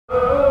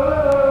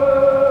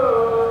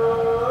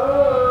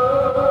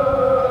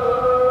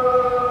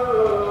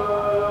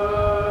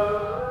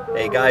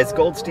guys,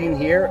 Goldstein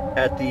here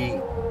at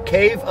the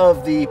Cave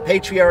of the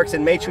Patriarchs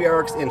and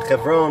Matriarchs in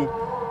Hebron,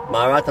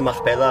 Ma'arat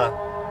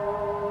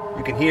HaMachpelah.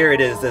 You can hear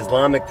it is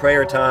Islamic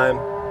prayer time.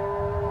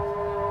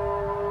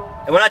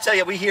 And when I tell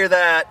you we hear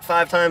that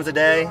 5 times a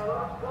day,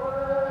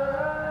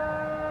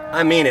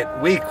 I mean it.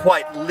 We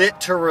quite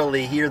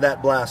literally hear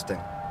that blasting.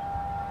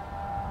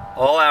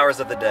 All hours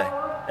of the day.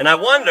 And I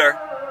wonder,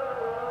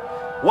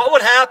 what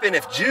would happen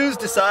if Jews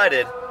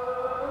decided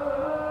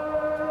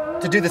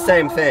to do the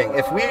same thing?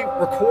 If we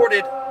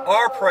recorded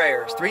our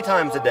prayers 3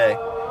 times a day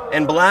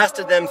and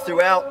blasted them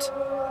throughout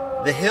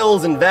the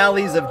hills and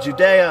valleys of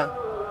Judea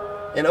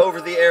and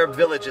over the Arab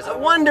villages, I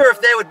wonder if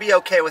they would be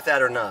okay with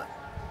that or not.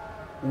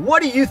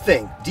 What do you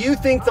think? Do you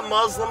think the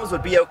Muslims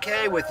would be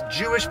okay with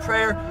Jewish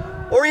prayer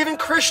or even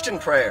Christian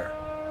prayer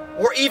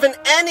or even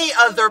any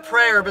other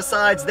prayer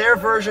besides their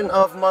version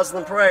of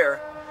Muslim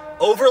prayer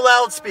over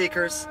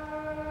loudspeakers,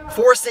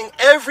 forcing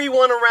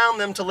everyone around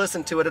them to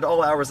listen to it at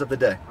all hours of the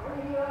day?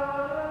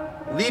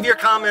 Leave your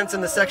comments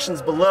in the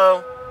sections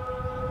below.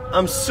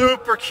 I'm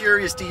super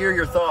curious to hear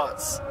your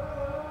thoughts.